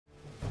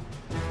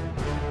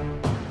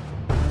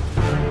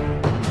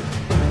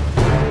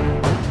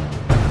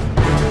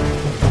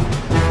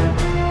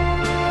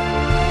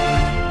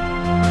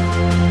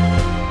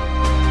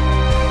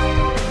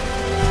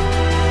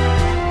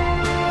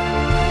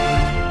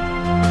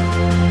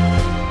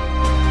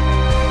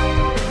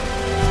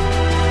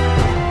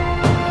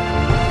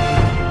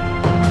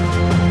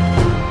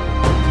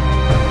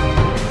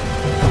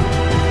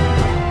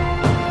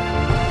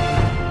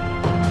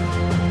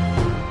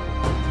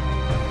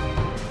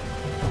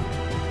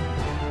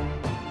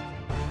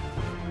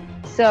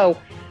So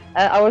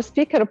our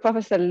speaker,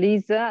 Professor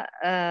Liisa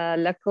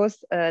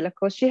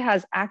Laakso, she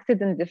has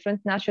acted in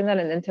different national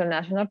and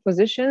international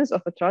positions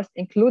of trust,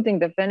 including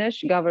the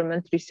Finnish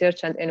Government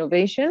Research and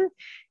Innovation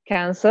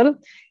Council.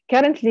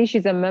 Currently,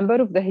 she's a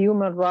member of the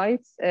Human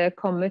Rights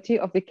Committee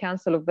of the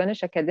Council of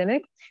Finnish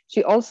Academic.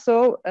 She's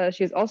also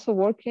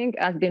working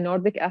at the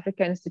Nordic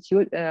Africa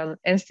Institute,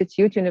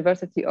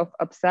 University of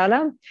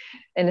Uppsala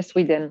in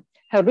Sweden.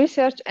 Her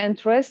research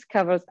interest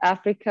covers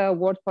Africa,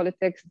 world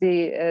politics,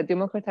 the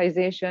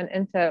democratization,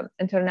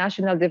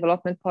 international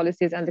development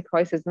policies, and the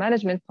crisis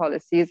management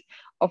policies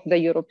of the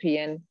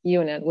European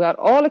Union. We are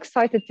all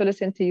excited to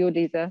listen to you,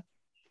 Liisa.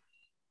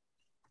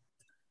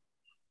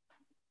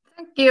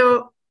 Thank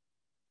you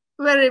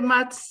very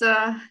much.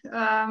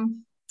 I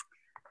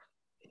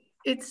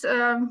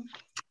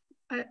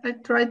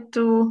tried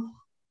to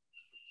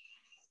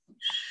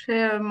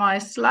share my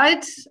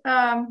slides.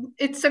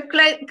 It's a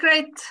great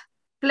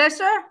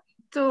pleasure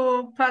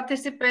to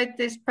participate in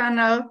this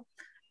panel.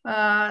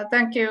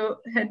 Thank you,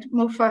 Hend Al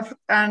Muftah,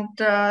 and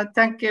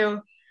thank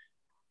you,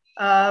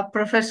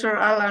 Professor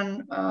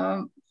Alan,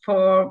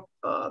 for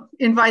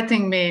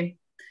inviting me.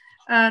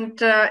 And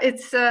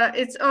it's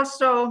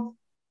also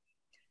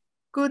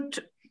good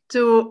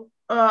to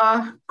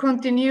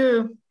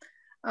continue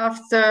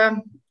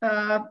after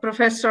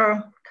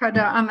Professor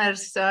Kada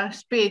Amer's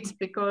speech,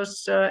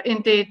 because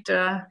indeed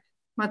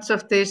much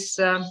of these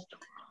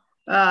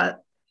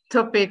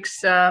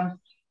topics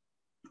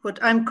what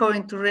I'm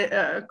going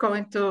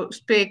to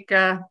speak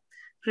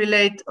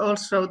relate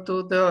also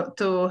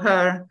to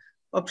her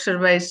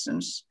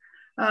observations.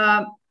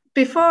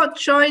 Before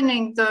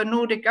joining the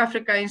Nordic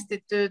Africa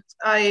Institute,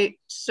 I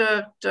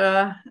served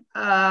 3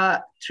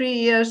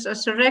 years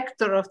as a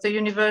rector of the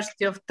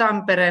University of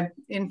Tampere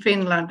in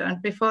Finland.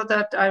 And before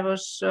that, I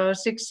was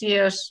 6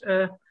 years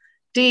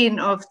dean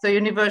of the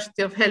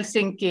University of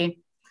Helsinki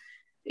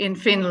in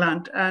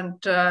Finland.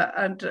 And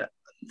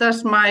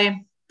thus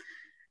my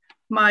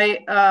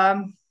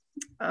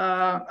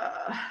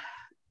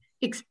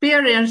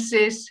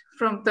experiences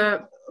from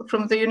the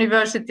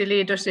university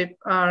leadership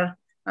are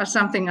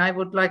something I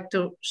would like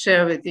to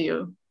share with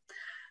you.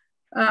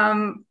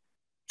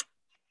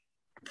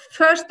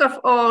 First of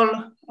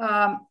all,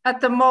 at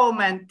the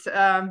moment,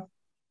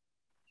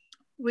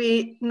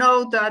 we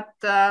know that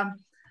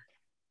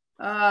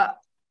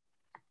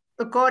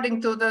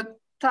according to the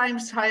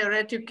Times Higher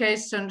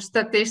Education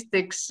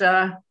statistics,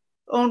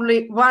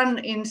 only 1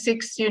 in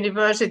 6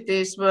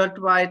 universities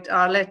worldwide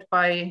are led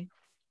by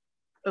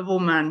a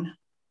woman.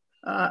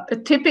 A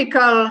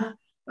typical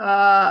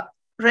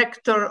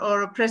rector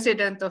or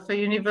president of a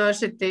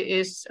university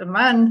is a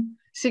man,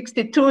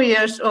 62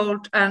 years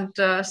old, and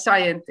a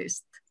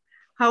scientist.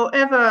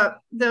 However,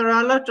 there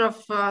are a lot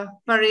of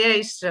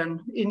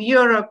variation. In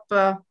Europe,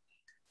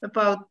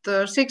 about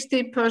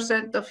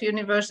 60% of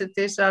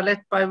universities are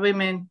led by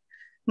women.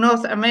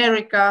 North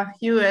America,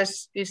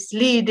 US is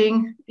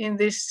leading in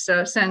this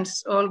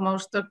sense.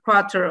 Almost a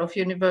quarter of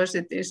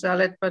universities are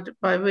led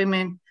by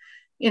women.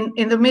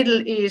 In the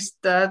Middle East,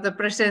 the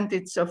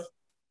percentage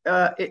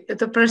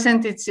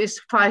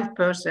is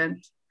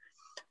 5%.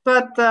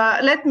 But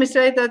let me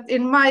say that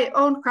in my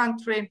own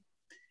country,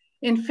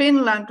 in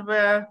Finland,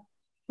 where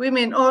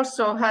women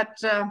also had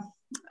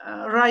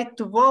right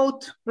to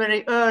vote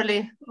very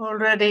early,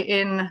 already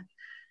in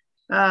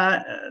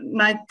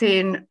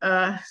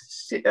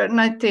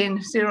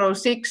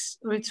 1906,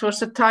 which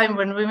was a time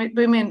when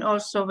women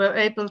also were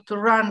able to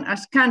run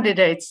as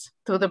candidates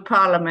to the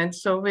parliament.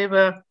 So we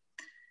were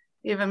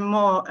even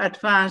more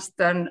advanced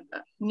than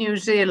New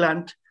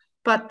Zealand.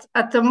 But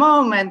at the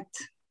moment,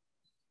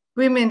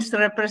 women's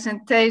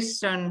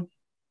representation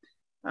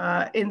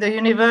in the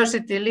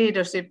university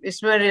leadership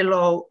is very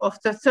low. Of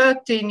the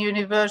 13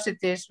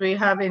 universities we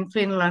have in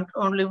Finland,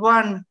 only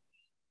 1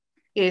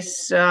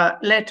 is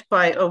led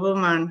by a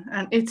woman,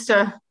 and it's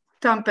a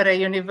Tampere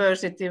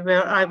University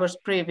where I was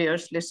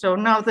previously. So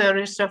now there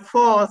is a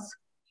 4th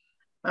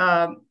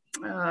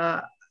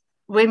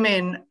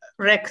women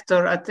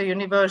rector at the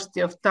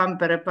University of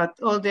Tampere, but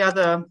all the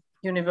other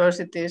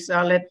universities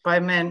are led by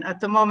men. At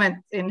the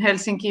moment in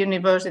Helsinki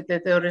University,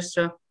 there is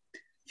a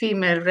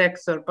female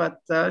rector, but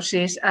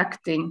she is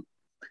acting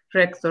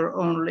rector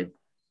only.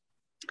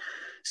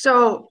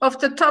 So of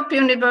the top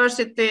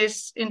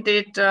universities,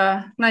 indeed,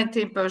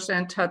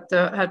 19%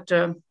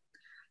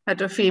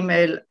 had a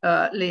female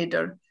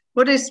leader.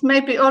 What is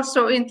maybe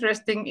also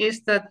interesting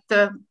is that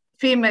the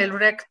female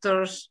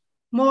rectors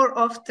more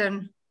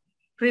often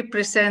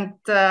represent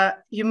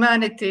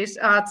humanities,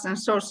 arts, and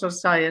social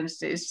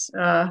sciences.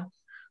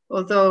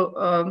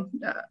 Although,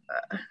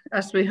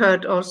 as we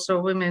heard,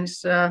 also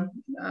women's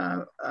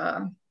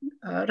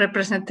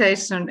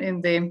representation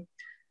in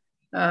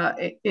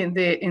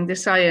the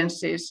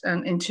sciences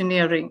and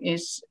engineering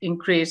is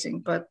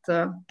increasing, but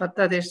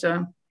that is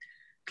a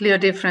clear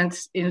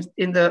difference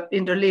in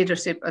the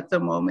leadership at the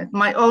moment.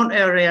 My own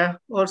area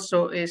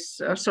also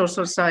is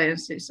social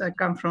sciences. I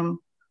come from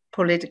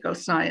political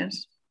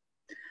science.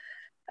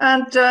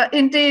 And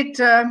indeed,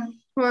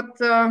 what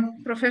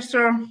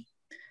Professor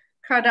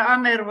Khada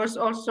Amer was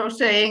also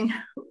saying,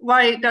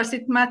 why does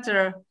it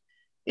matter?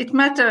 It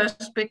matters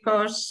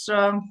because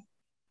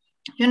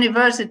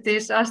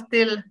universities are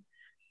still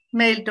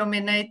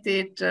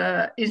male-dominated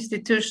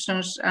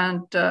institutions,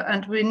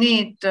 and we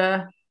need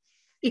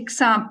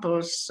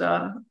examples.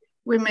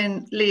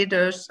 Women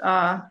leaders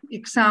are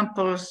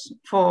examples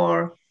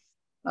for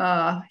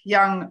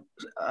young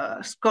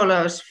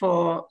scholars,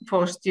 for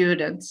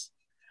students.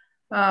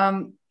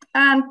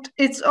 And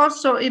it's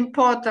also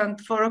important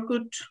for a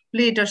good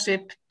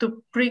leadership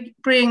to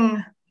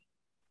bring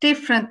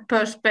different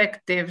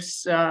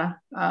perspectives, to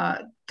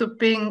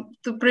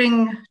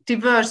bring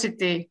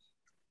diversity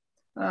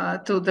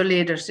to the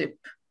leadership.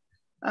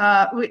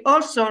 We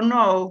also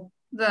know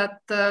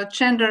that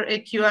gender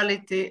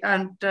equality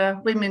and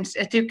women's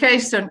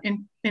education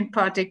in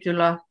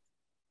particular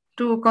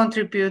do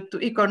contribute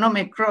to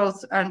economic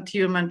growth and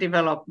human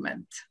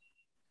development.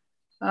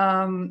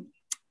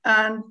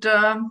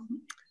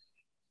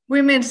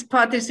 Women's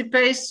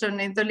participation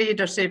in the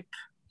leadership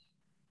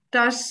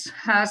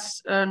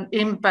has an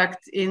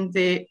impact in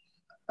the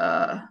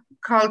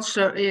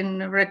culture,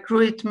 in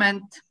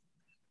recruitment,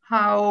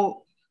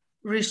 how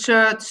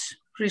research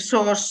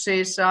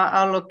resources are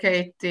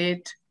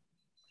allocated,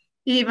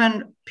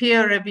 even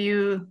peer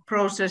review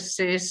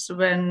processes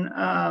when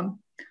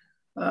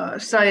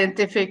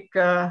scientific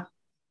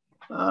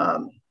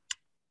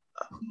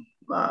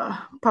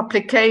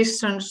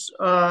publications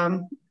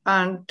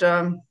and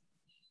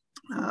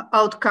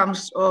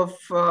outcomes of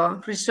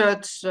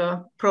research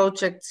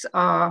projects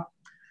are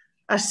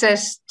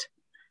assessed,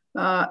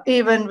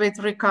 even with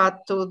regard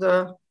to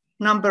the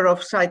number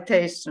of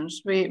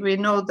citations. We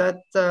know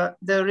that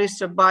there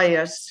is a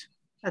bias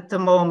at the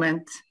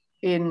moment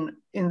in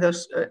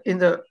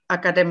the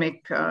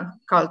academic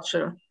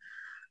culture.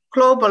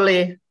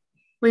 Globally,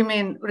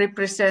 women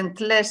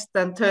represent less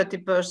than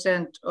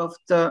 30% of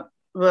the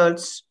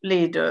world's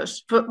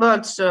leaders,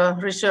 world's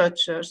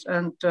researchers,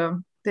 and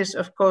this,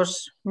 of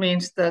course,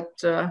 means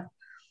that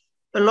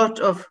a lot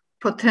of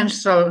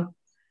potential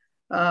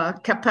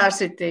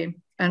capacity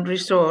and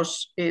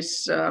resource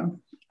is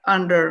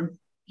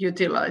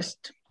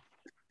underutilized.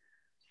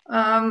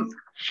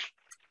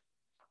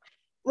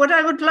 What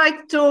I would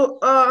like to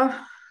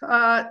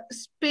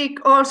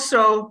speak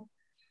also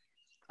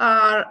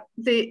are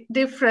the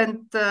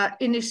different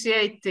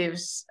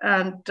initiatives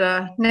and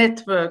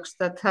networks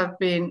that have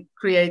been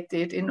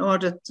created in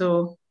order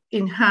to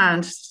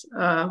enhance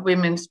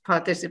women's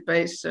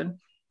participation.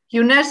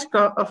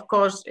 UNESCO, of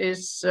course,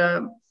 is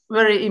a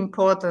very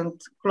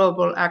important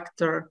global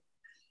actor.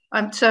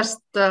 I'm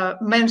just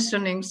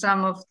mentioning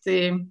some of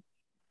the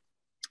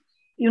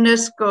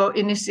UNESCO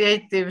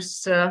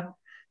initiatives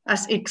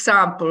as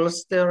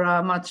examples. There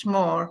are much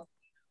more,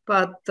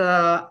 but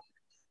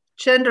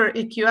gender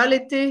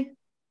equality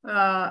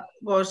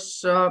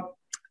was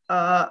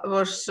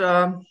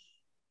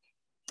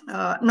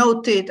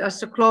noted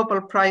as a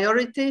global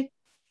priority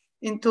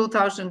in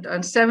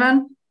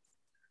 2007.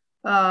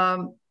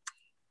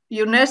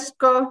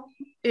 UNESCO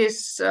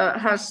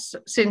has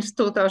since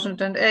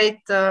 2008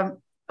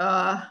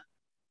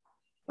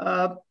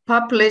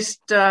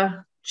 published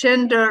a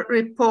gender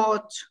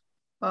report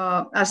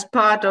as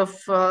part of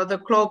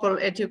the Global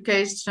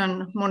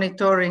Education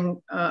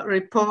Monitoring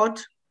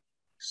Report.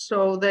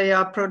 So they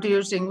are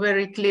producing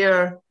very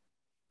clear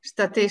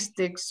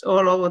statistics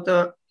all over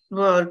the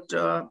world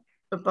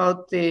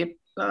about the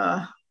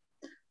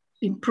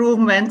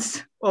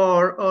improvements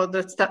or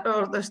the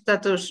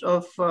status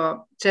of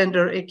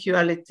gender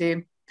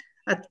equality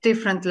at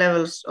different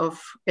levels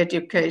of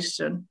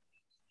education.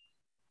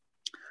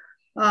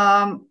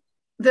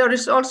 There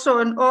is also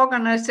an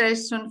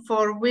organization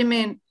for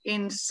women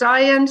in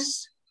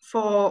science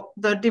for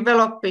the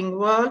developing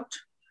world,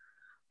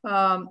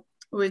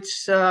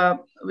 which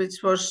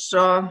was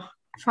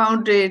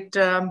founded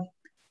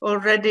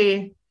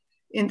already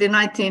in the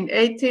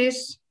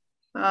 1980s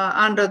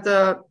under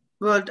the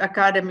World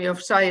Academy of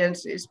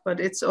Sciences, but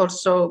it's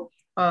also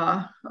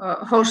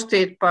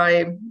hosted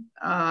by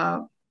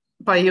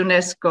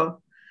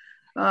UNESCO.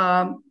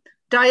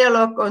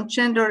 Dialogue on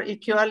gender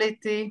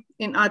equality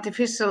in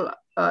artificial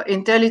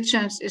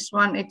intelligence is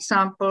one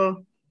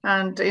example,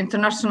 and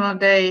International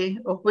Day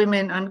of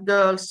Women and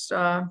Girls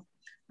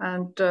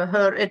and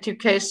Her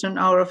Education,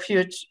 Our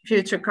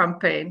Future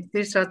campaign.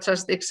 These are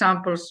just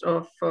examples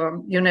of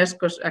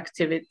UNESCO's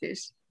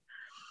activities.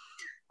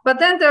 But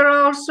then there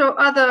are also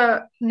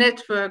other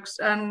networks,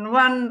 and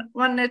one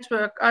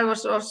network I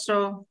was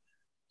also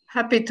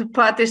happy to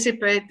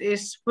participate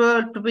is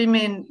World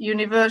Women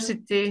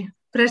University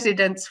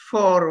Presidents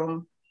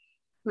Forum,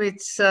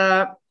 which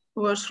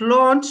was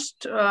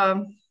launched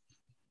 20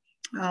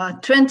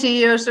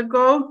 years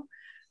ago,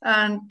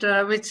 and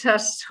which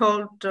has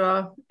held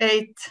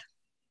 8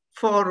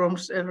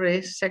 forums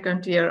every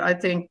second year, I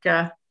think,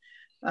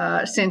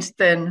 since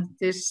then.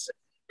 This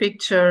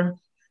picture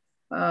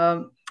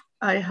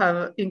I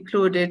have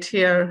included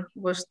here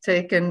was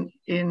taken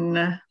in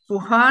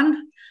Wuhan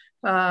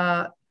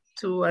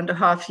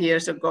 2.5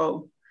 years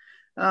ago.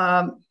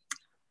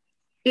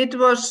 It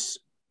was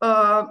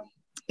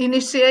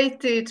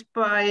initiated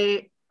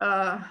by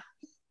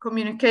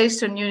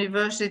Communication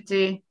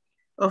University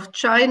of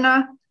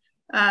China,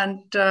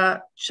 and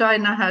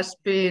China has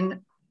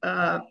been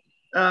the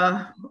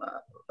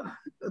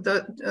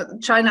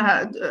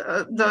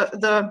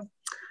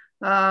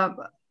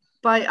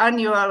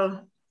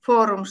biannual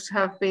forums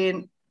have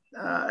been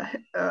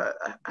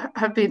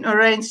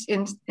arranged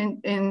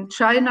in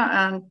China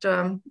and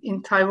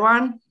in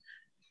Taiwan,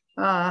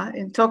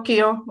 in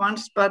Tokyo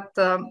once, but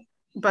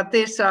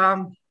these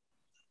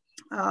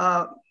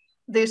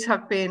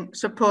have been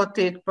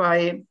supported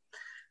by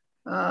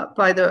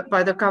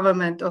the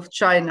government of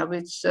China,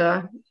 which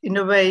in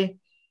a way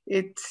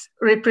it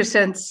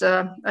represents,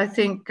 I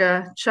think,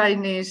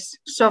 Chinese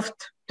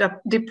soft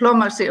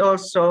diplomacy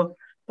also,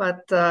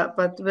 but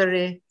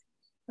very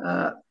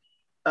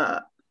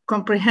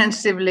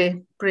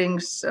comprehensively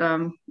brings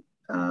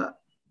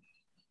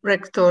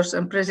rectors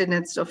and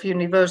presidents of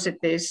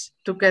universities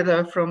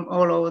together from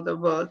all over the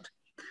world.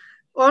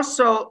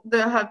 Also,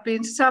 there have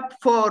been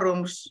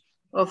sub-forums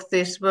of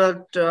this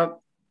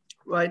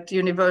worldwide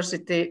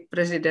university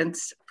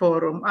presidents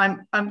forum.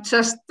 I'm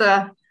just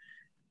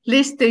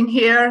listing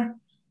here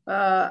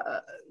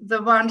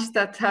the ones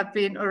that have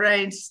been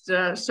arranged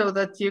so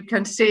that you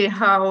can see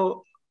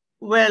how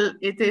well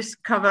it is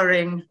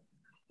covering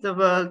the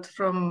world,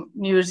 from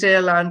New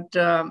Zealand,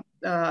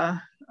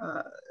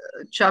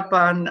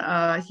 Japan,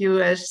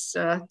 US,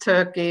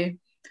 Turkey,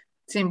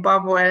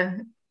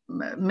 Zimbabwe,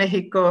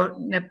 Mexico,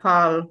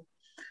 Nepal,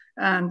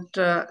 and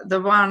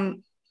the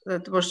one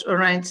that was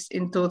arranged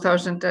in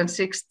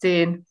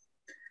 2016,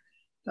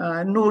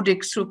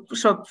 Nordic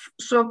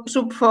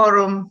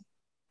Subforum,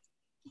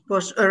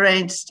 was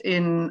arranged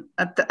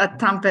at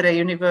Tampere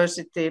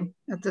University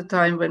at the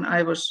time when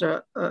I was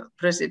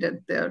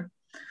president there.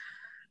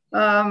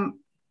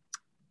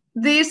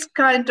 These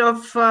kind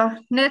of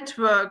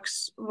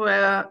networks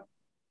where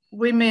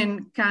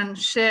women can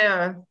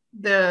share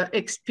their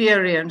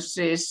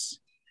experiences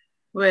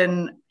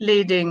when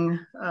leading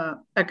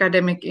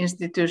academic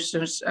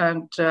institutions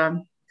and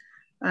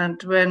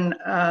when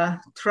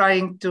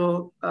trying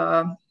to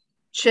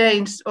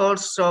change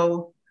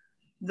also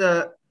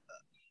the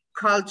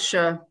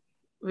culture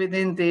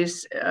within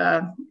these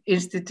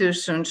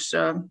institutions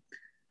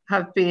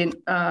have been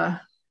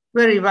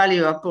very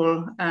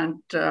valuable,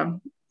 and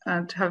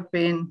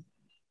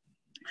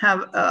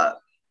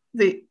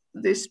the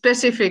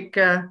specific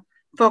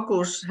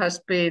focus has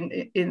been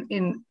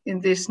in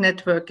this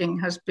networking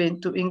has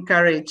been to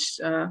encourage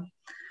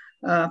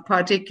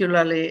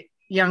particularly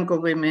younger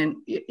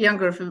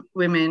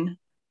women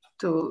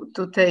to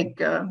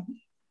take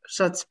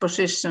such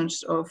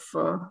positions of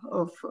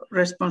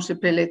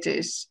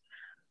responsibilities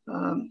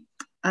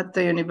at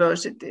the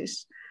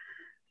universities.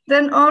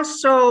 Then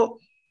also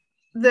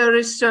there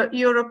is a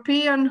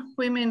European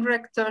Women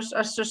Rectors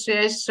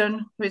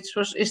Association, which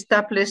was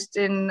established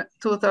in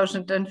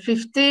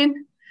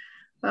 2015.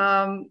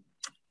 I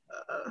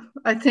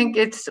think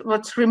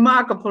what's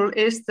remarkable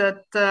is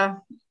that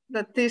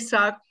these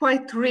are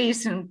quite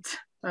recent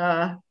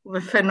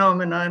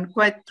phenomena and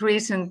quite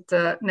recent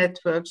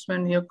networks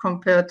when you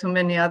compare to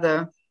many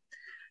other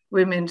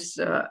women's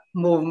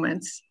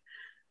movements.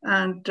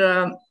 And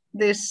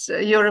this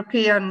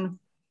European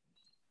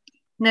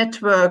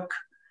network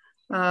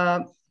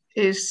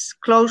is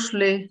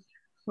closely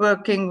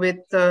working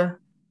with the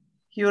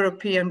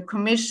European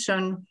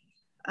Commission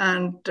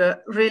and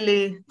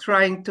really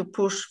trying to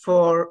push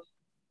for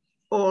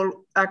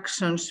all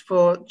actions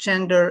for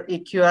gender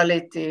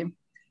equality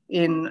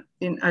in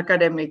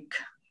academic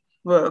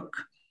work.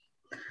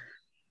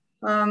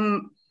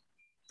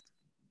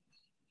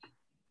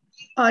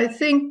 I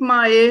think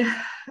my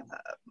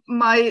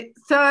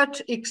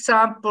third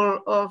example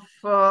of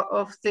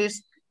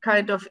this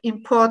kind of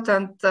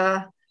important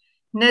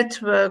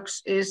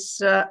networks is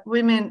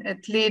Women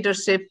at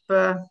Leadership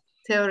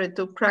Theory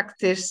to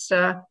Practice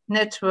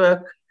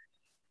network,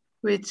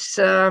 which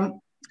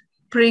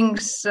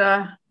brings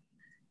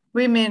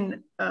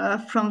women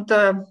from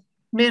the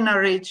MENA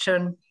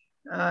region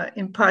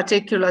in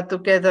particular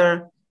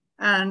together,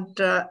 and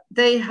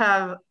they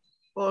have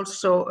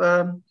also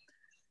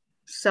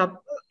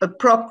a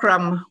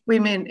program,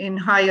 Women in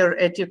Higher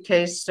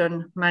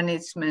Education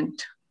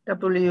Management,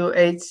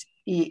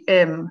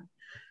 WHEM.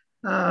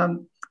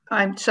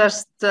 I'm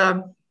just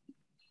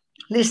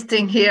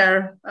listing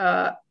here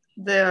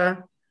the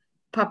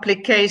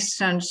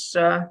publications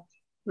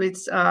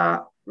which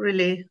are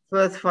really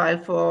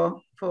worthwhile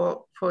for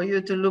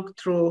you to look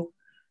through,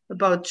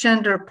 about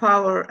gender,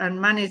 power and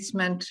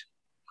management,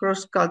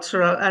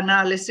 cross-cultural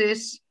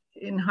analysis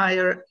in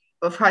higher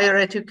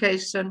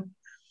education,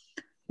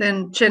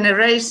 then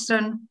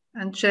generation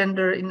and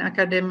gender in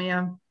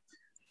academia,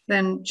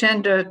 then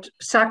gendered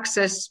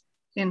success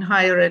in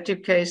higher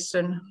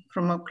education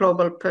from a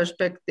global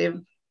perspective,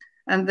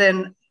 and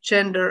then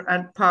gender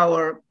and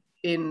power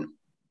in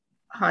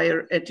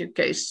higher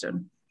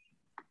education.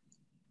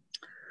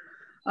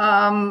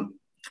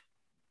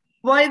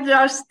 Why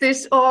does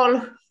this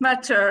all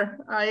matter?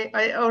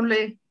 I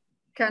only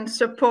can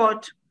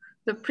support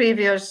the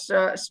previous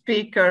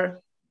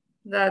speaker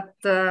that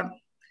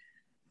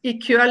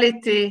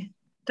equality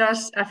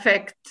does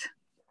affect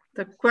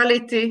the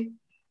quality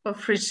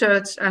of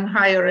research and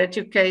higher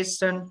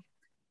education,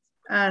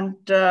 and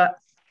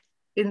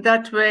in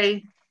that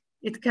way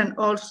it can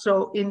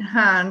also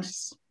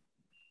enhance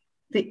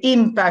the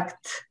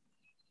impact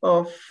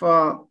of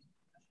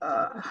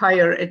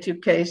higher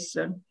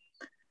education.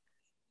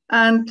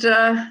 And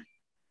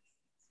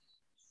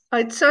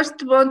I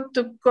just want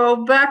to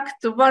go back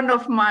to one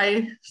of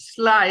my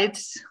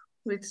slides,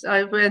 which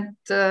I went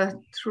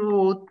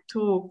through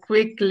too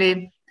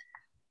quickly,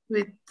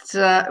 which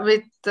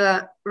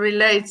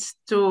relates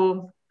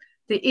to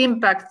the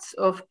impacts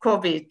of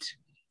COVID.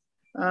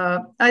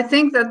 I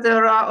think that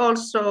there are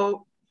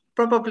also,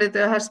 probably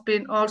there has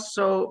been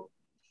also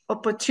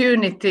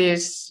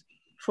opportunities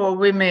for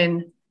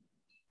women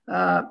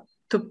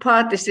to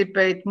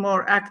participate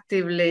more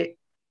actively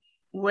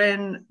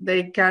when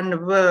they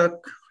can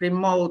work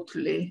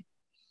remotely.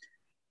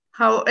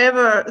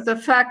 However, the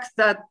fact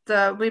that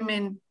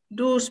women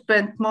do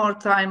spend more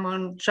time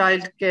on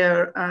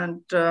childcare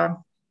and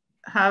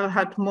have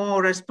had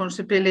more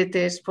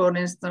responsibilities, for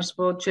instance,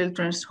 for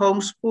children's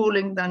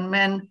homeschooling than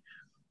men,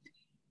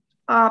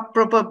 have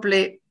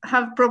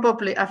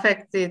probably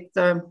affected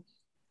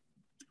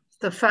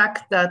the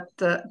fact that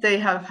they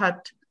have had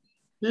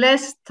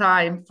less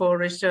time for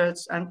research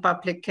and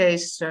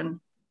publication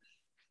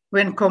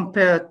when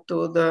compared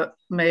to the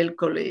male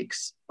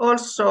colleagues.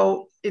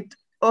 Also, it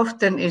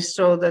often is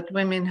so that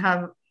women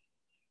have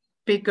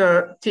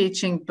bigger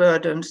teaching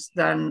burdens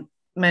than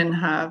men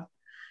have.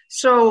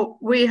 So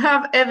we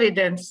have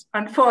evidence,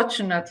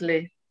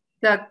 unfortunately,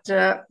 that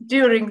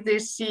during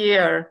this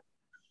year,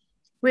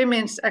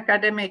 women's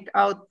academic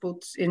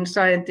outputs in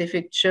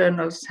scientific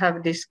journals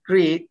have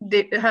decreased.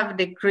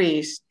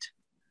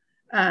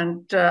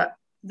 And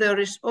there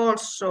is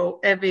also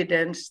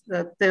evidence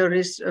that there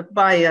is a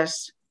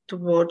bias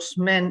towards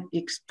men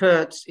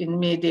experts in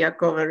media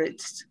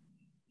coverage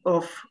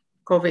of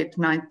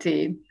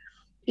COVID-19,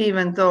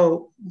 even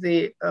though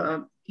the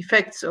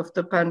effects of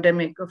the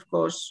pandemic, of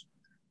course,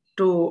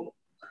 do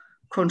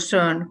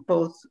concern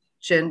both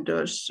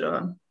genders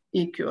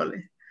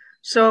equally.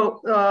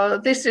 So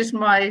this is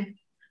my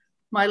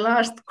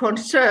last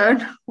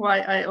concern,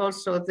 why I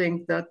also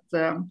think that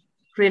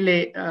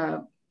really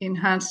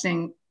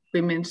enhancing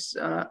women's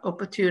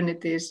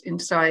opportunities in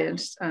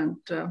science and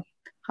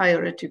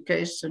higher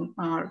education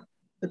are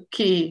the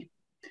key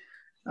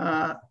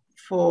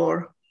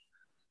for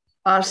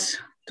us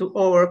to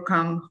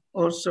overcome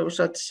also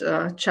such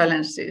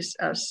challenges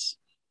as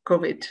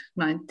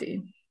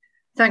COVID-19.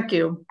 Thank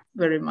you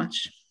very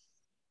much.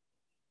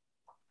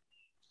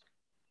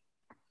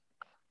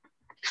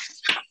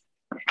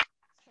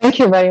 Thank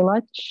you very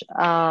much,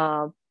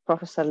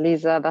 Professor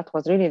Liisa. That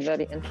was really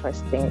very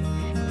interesting.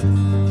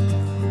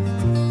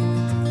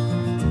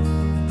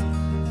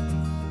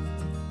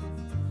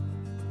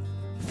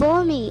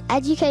 For me,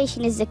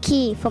 education is the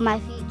key for my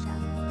future.